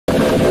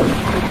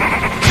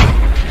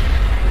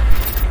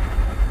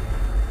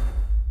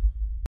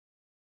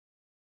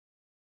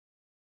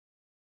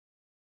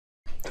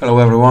Hello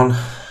everyone,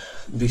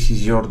 this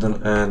is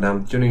Jordan and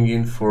I'm tuning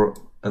in for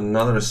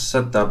another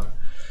setup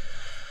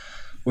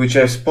which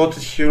I've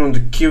spotted here on the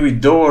Kiwi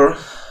door,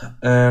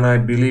 and I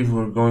believe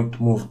we're going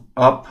to move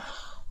up.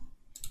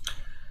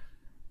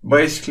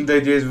 Basically the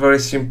idea is very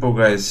simple,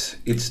 guys.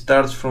 It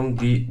starts from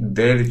the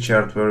daily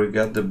chart where we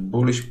got the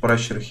bullish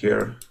pressure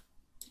here,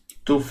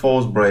 two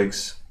false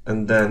breaks,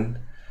 and then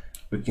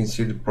we can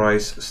see the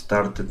price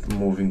started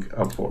moving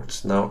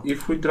upwards. Now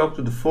if we drop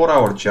to the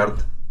 4-hour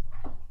chart,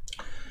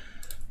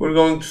 we're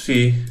going to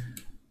see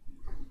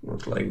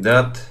not like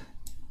that,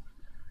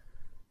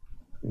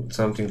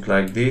 something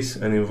like this,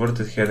 an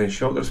inverted head and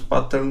shoulders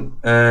pattern,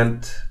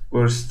 and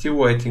we're still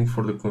waiting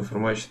for the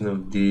confirmation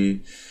of the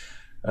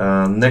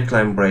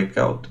neckline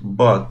breakout,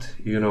 but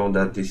you know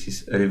that this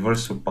is a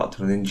reversal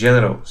pattern in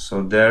general.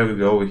 So there we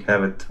go, we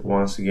have it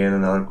once again,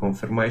 another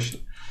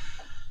confirmation.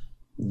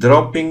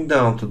 Dropping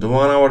down to the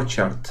 1-hour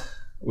chart,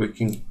 we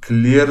can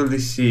clearly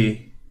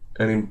see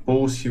an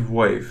impulsive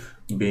wave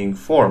being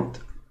formed.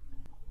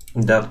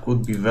 That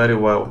could be very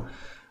well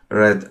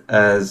read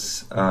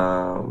as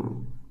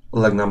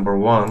leg number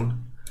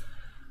 1,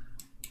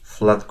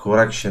 flat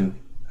correction,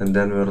 and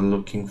then we're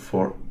looking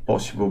for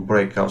possible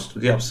breakouts to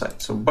the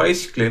upside. So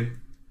basically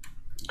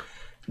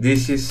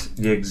this is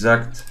the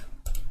exact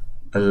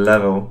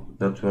level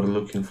that we're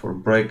looking for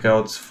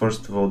breakouts.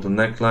 First of all, the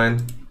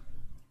neckline,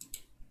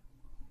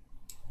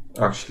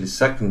 actually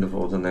second of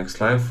all the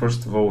neckline.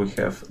 First of all, we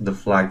have the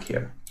flag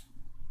here,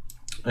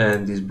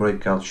 and this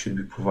breakout should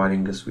be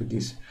providing us with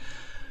this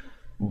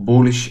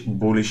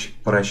bullish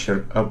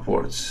pressure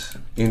upwards.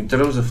 In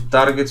terms of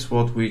targets,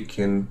 what we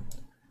can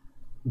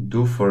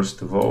do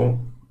first of all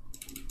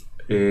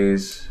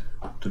is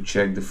to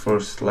check the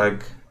first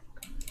leg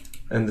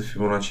and the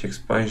Fibonacci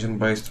expansion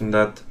based on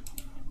that,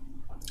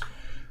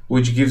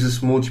 which gives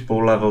us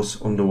multiple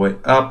levels on the way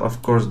up.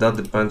 Of course, that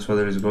depends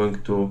whether it's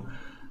going to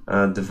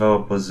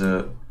develop as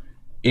a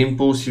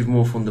impulsive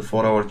move on the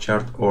 4-hour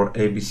chart or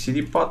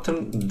ABCD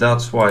pattern.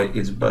 That's why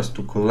it's best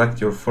to collect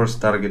your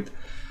first target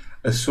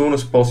as soon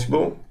as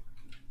possible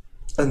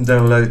and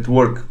then let it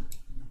work.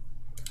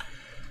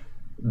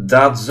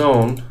 That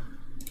zone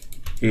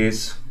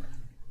is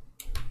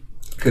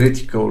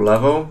critical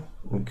level,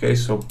 okay,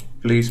 so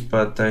please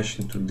pay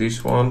attention to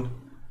this one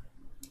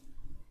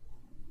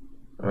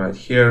right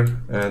here,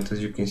 and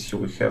as you can see,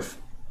 we have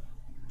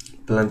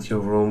plenty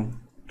of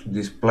room to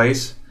this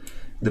place,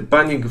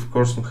 depending of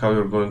course on how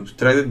you're going to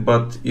trade it,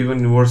 but even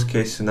in worst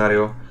case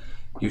scenario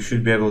you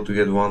should be able to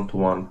get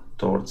one-to-one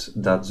towards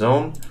that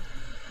zone.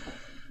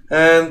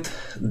 And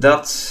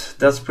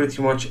that's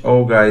pretty much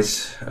all,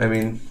 guys. I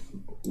mean,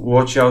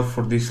 watch out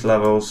for these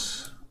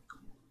levels,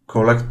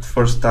 collect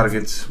first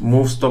targets,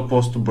 move stop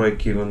loss to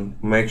break even,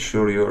 make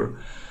sure you're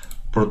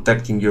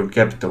protecting your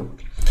capital.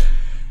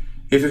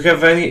 If you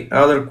have any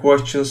other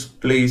questions,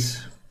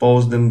 please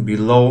post them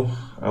below.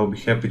 I'll be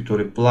happy to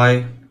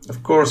reply.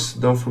 Of course,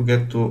 don't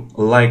forget to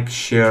like,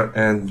 share,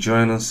 and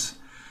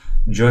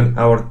join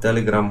our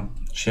Telegram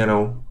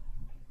channel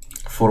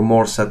for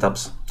more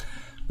setups.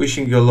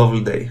 Wishing you a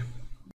lovely day.